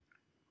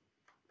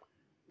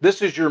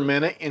This is your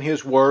Minute in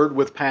His Word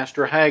with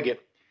Pastor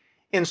Haggett.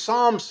 In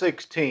Psalm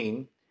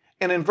 16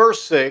 and in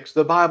verse 6,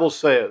 the Bible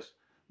says,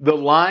 "The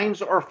lines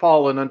are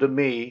fallen unto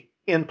me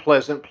in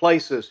pleasant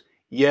places.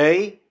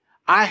 Yea,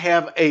 I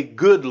have a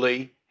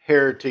goodly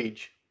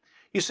heritage."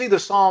 You see, the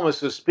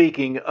psalmist is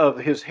speaking of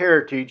his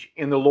heritage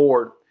in the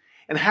Lord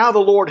and how the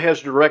Lord has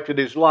directed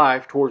his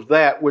life towards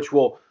that which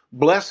will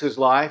bless his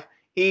life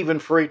even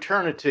for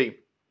eternity.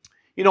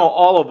 You know,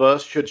 all of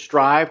us should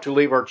strive to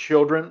leave our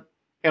children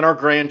and our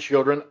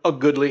grandchildren a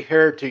goodly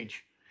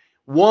heritage,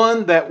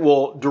 one that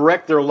will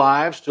direct their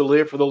lives to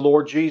live for the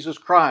Lord Jesus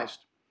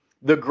Christ.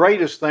 The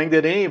greatest thing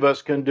that any of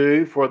us can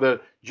do for the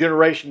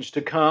generations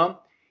to come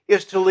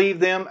is to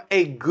leave them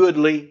a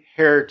goodly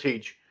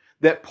heritage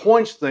that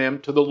points them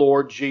to the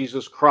Lord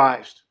Jesus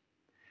Christ.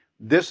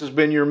 This has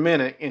been your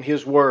Minute in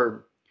His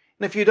Word.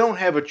 And if you don't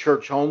have a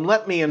church home,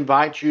 let me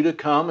invite you to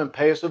come and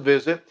pay us a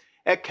visit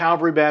at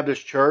Calvary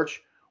Baptist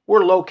Church.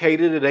 We're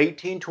located at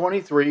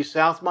 1823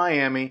 South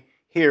Miami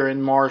here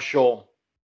in Marshall.